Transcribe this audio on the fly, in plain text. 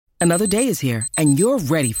Another day is here, and you're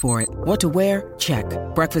ready for it. What to wear? Check.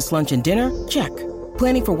 Breakfast, lunch, and dinner? Check.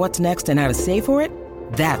 Planning for what's next and how to save for it?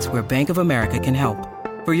 That's where Bank of America can help.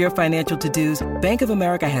 For your financial to-dos, Bank of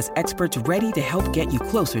America has experts ready to help get you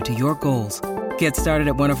closer to your goals. Get started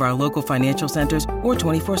at one of our local financial centers or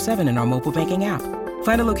 24/7 in our mobile banking app.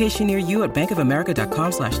 Find a location near you at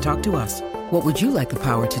bankofamerica.com/talktous. What would you like the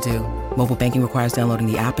power to do? Mobile banking requires downloading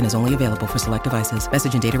the app and is only available for select devices.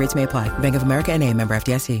 Message and data rates may apply. Bank of America N.A., member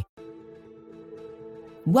FDIC.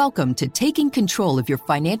 Welcome to Taking Control of Your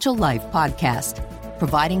Financial Life podcast,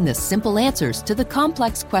 providing the simple answers to the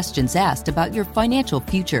complex questions asked about your financial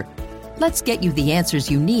future. Let's get you the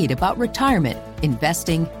answers you need about retirement,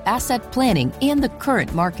 investing, asset planning, and the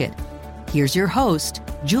current market. Here's your host,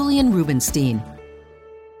 Julian Rubenstein.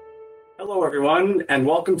 Hello, everyone, and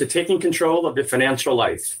welcome to Taking Control of Your Financial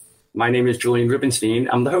Life. My name is Julian Rubenstein.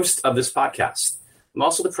 I'm the host of this podcast. I'm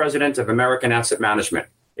also the president of American Asset Management,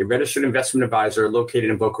 a registered investment advisor located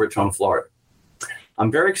in Boca Raton, Florida. I'm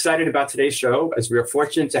very excited about today's show as we are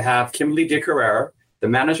fortunate to have Kimberly DeCarrera, the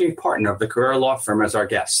managing partner of the Carrera Law Firm, as our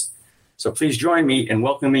guest. So please join me in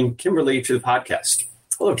welcoming Kimberly to the podcast.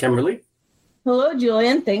 Hello, Kimberly. Hello,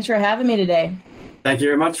 Julian. Thanks for having me today. Thank you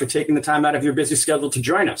very much for taking the time out of your busy schedule to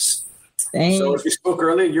join us. Thanks. So as we spoke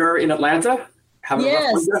earlier, you're in Atlanta?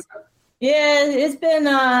 Yes. Yeah, it's been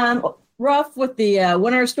rough with the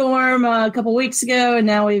winter storm a couple weeks ago, and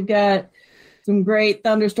now we've got some great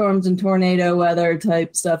thunderstorms and tornado weather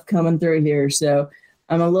type stuff coming through here. So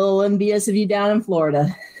I'm a little envious of you down in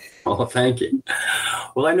Florida. Oh, thank you.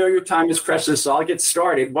 Well, I know your time is precious, so I'll get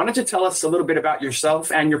started. Why don't you tell us a little bit about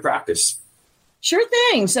yourself and your practice? Sure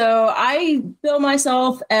thing. So I bill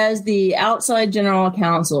myself as the outside general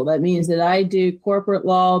counsel. That means that I do corporate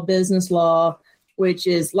law, business law, which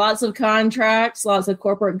is lots of contracts, lots of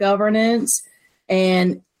corporate governance,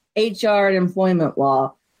 and HR and employment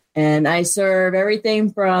law. And I serve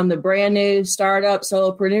everything from the brand new startup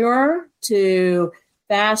solopreneur to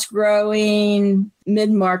fast-growing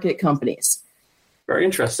mid-market companies. Very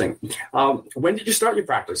interesting. When did you start your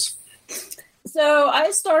practice? So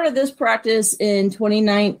I started this practice in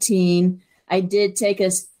 2019. I did take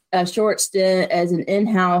a short stint as an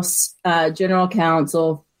in-house general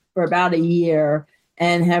counsel for about a year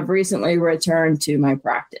and have recently returned to my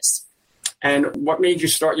practice. And what made you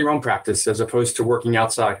start your own practice as opposed to working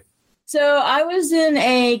outside? So I was in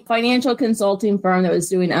a financial consulting firm that was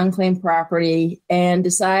doing unclaimed property and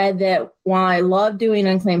decided that while I love doing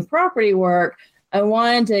unclaimed property work, I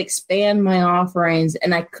wanted to expand my offerings,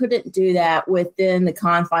 and I couldn't do that within the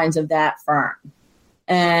confines of that firm.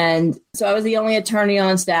 And so I was the only attorney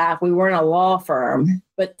on staff. We weren't a law firm,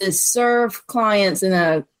 but to serve clients in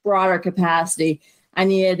a broader capacity, I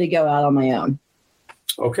needed to go out on my own.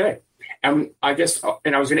 Okay. And I guess,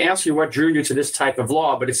 and I was going to ask you what drew you to this type of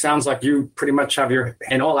law, but it sounds like you pretty much have your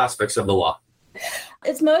in all aspects of the law.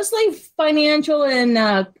 It's mostly financial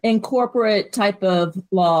and corporate type of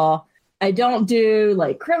law. I don't do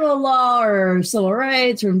like criminal law or civil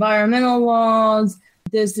rights or environmental laws.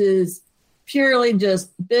 This is purely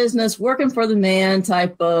just business, working for the man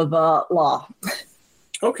type of law.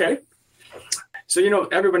 Okay. So,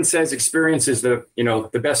 everyone says experience is the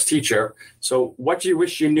best teacher. So what do you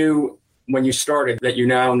wish you knew when you started that you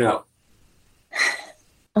now know?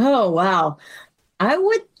 Oh, wow. I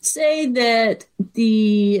would say that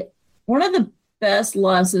one of the best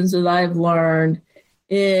lessons that I've learned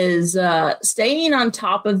is staying on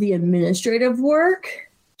top of the administrative work.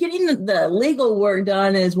 Getting the legal work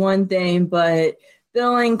done is one thing, but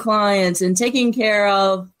billing clients and taking care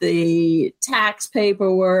of the tax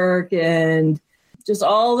paperwork and just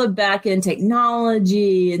all the back-end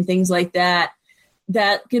technology and things like that,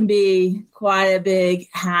 that can be quite a big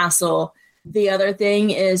hassle. The other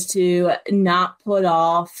thing is to not put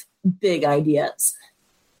off big ideas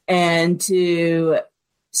and to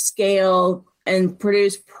scale and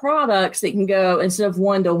produce products that can go instead of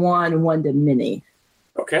one-to-one, one-to-many.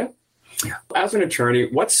 Okay. As an attorney,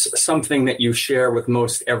 what's something that you share with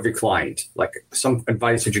most every client? Like some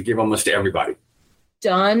advice that you give almost to everybody?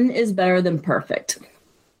 Done is better than perfect.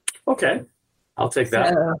 Okay. I'll take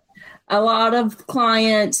that. So, a lot of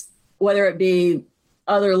clients, whether it be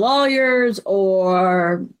other lawyers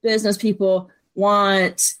or business people,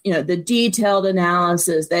 want, the detailed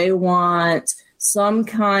analysis. They want some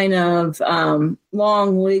kind of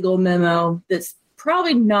long legal memo that's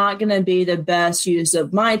probably not going to be the best use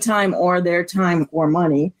of my time or their time or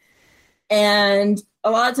money. And a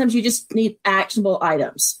lot of times you just need actionable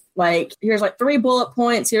items. Like, here's 3 bullet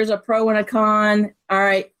points. Here's a pro and a con. All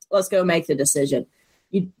right, let's go make the decision.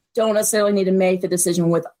 You don't necessarily need to make the decision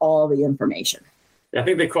with all the information. I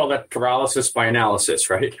think they call that paralysis by analysis,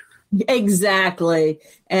 right? Exactly.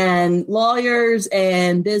 And lawyers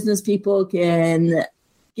and business people can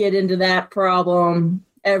get into that problem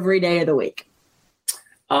every day of the week.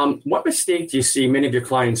 What mistake do you see many of your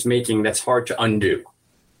clients making that's hard to undo?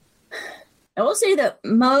 I will say that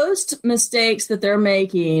most mistakes that they're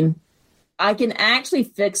making, I can actually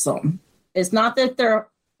fix them. It's not that they're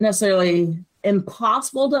necessarily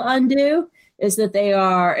impossible to undo, it's that they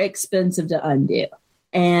are expensive to undo.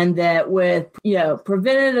 And that with,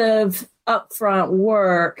 preventative upfront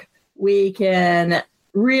work, we can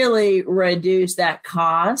really reduce that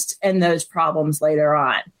cost and those problems later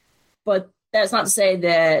on. But that's not to say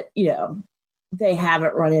that, they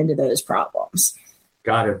haven't run into those problems.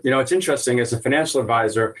 Got it. It's interesting as a financial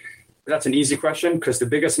advisor, that's an easy question because the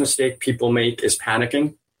biggest mistake people make is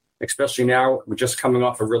panicking, especially now. We're just coming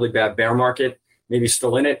off a really bad bear market, maybe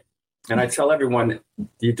still in it. And I tell everyone,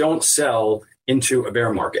 you don't sell into a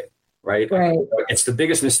bear market, right? It's the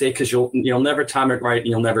biggest mistake because you'll never time it right and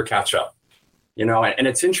you'll never catch up. And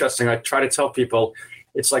it's interesting. I try to tell people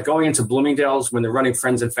it's like going into Bloomingdale's when they're running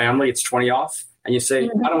friends and family, it's 20 off. And you say,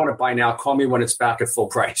 I don't want to buy now. Call me when it's back at full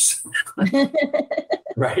price.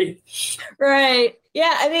 Right? Right.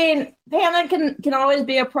 Yeah. I mean, panic can always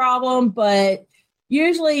be a problem, but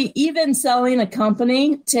usually even selling a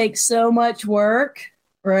company takes so much work,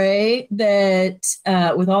 right? That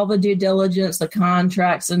with all the due diligence, the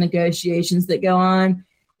contracts and negotiations that go on,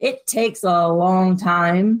 it takes a long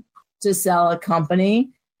time to sell a company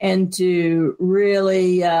and to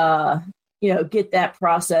really, get that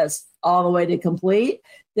process all the way to complete,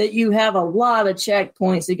 that you have a lot of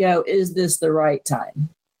checkpoints to go, is this the right time?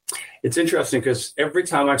 It's interesting because every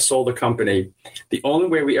time I've sold a company, the only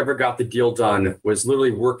way we ever got the deal done was literally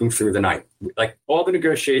working through the night. Like all the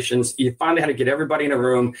negotiations, you finally had to get everybody in a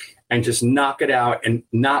room and just knock it out and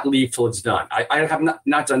not leave till it's done. I have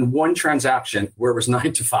not done one transaction where it was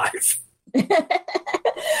 9 to 5.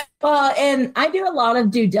 Well, and I do a lot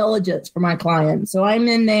of due diligence for my clients. So I'm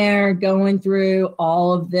in there going through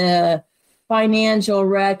all of the financial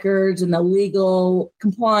records and the legal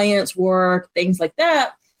compliance work, things like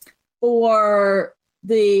that, for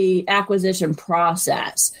the acquisition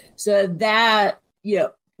process. So that,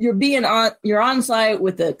 you're on site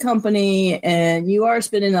with the company and you are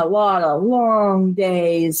spending a lot of long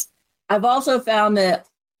days. I've also found that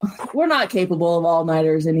we're not capable of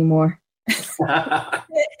all-nighters anymore. And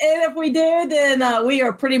if we do, then we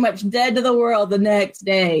are pretty much dead to the world the next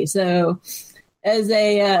day. So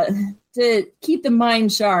to keep the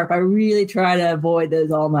mind sharp, I really try to avoid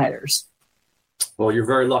those all-nighters. Well, you're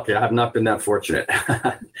very lucky. I have not been that fortunate.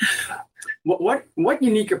 What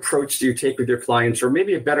unique approach do you take with your clients? Or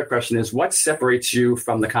maybe a better question is, what separates you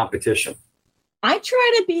from the competition? I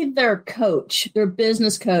try to be their coach, their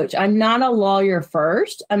business coach. I'm not a lawyer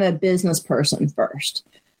first. I'm a business person first.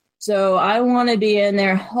 So I want to be in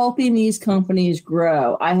there helping these companies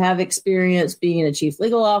grow. I have experience being a chief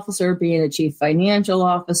legal officer, being a chief financial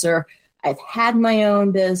officer. I've had my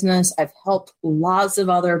own business. I've helped lots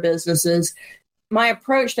of other businesses. My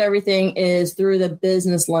approach to everything is through the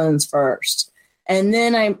business lens first. And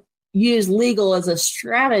then I use legal as a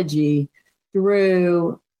strategy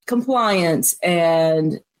through compliance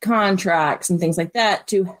and contracts and things like that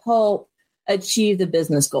to help achieve the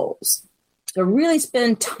business goals. So really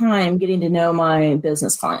spend time getting to know my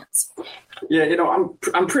business clients. Yeah,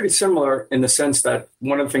 I'm pretty similar in the sense that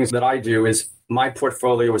one of the things that I do is my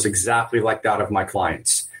portfolio is exactly like that of my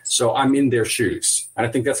clients. So I'm in their shoes. And I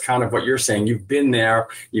think that's kind of what you're saying. You've been there,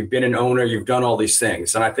 you've been an owner, you've done all these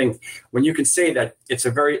things. And I think when you can say that, it's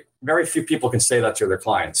a very, very few people can say that to their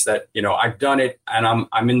clients, that, I've done it and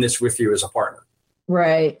I'm in this with you as a partner.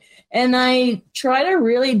 Right. And I try to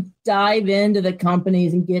really dive into the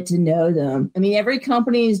companies and get to know them. I mean, every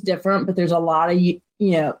company is different, but there's a lot of,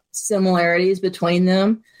 similarities between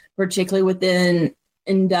them, particularly within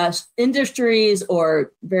industries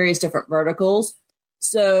or various different verticals.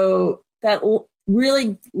 So that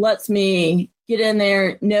really lets me get in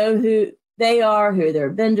there, know who they are, who their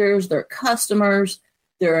vendors, their customers,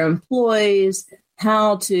 their employees,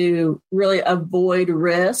 how to really avoid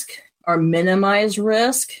risk or minimize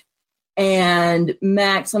risk and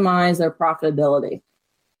maximize their profitability.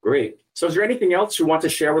 Great. So is there anything else you want to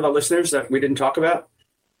share with our listeners that we didn't talk about?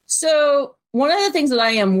 So one of the things that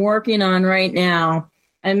I am working on right now,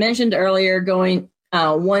 I mentioned earlier going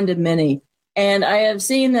one to many. And I have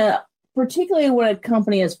seen that particularly when a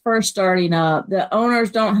company is first starting up, the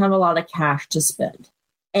owners don't have a lot of cash to spend.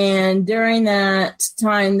 And during that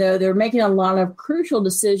time, though, they're making a lot of crucial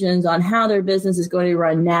decisions on how their business is going to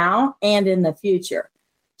run now and in the future.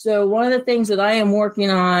 So one of the things that I am working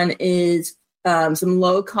on is some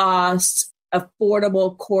low-cost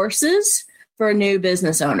affordable courses for new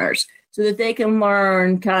business owners so that they can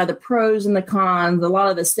learn kind of the pros and the cons, a lot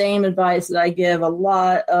of the same advice that I give a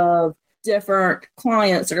lot of different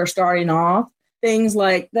clients that are starting off. Things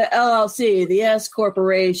like the LLC, the S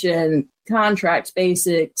corporation, contracts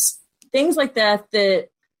basics, things like that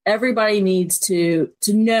everybody needs to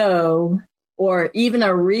know, or even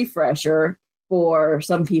a refresher for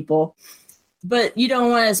some people. But you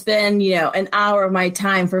don't want to spend, an hour of my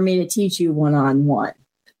time for me to teach you one-on-one,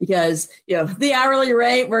 because, the hourly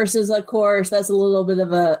rate versus a course, that's a little bit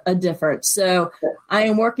of a difference. So I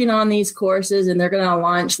am working on these courses, and they're going to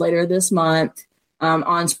launch later this month on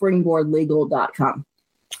springboardlegal.com.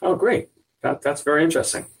 Oh, great. That's very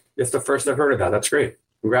interesting. It's the first I've heard of that. That's great.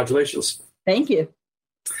 Congratulations. Thank you.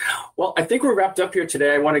 Well, I think we're wrapped up here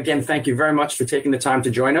today. I want to again thank you very much for taking the time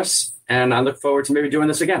to join us, and I look forward to maybe doing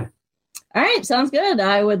this again. All right, sounds good.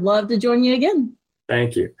 I would love to join you again.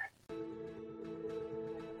 Thank you.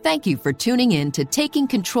 Thank you for tuning in to Taking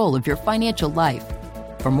Control of Your Financial Life.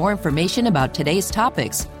 For more information about today's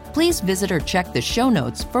topics, please visit or check the show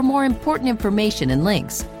notes for more important information and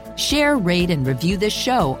links. Share, rate, and review this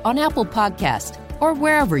show on Apple Podcast or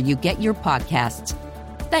wherever you get your podcasts.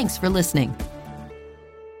 Thanks for listening.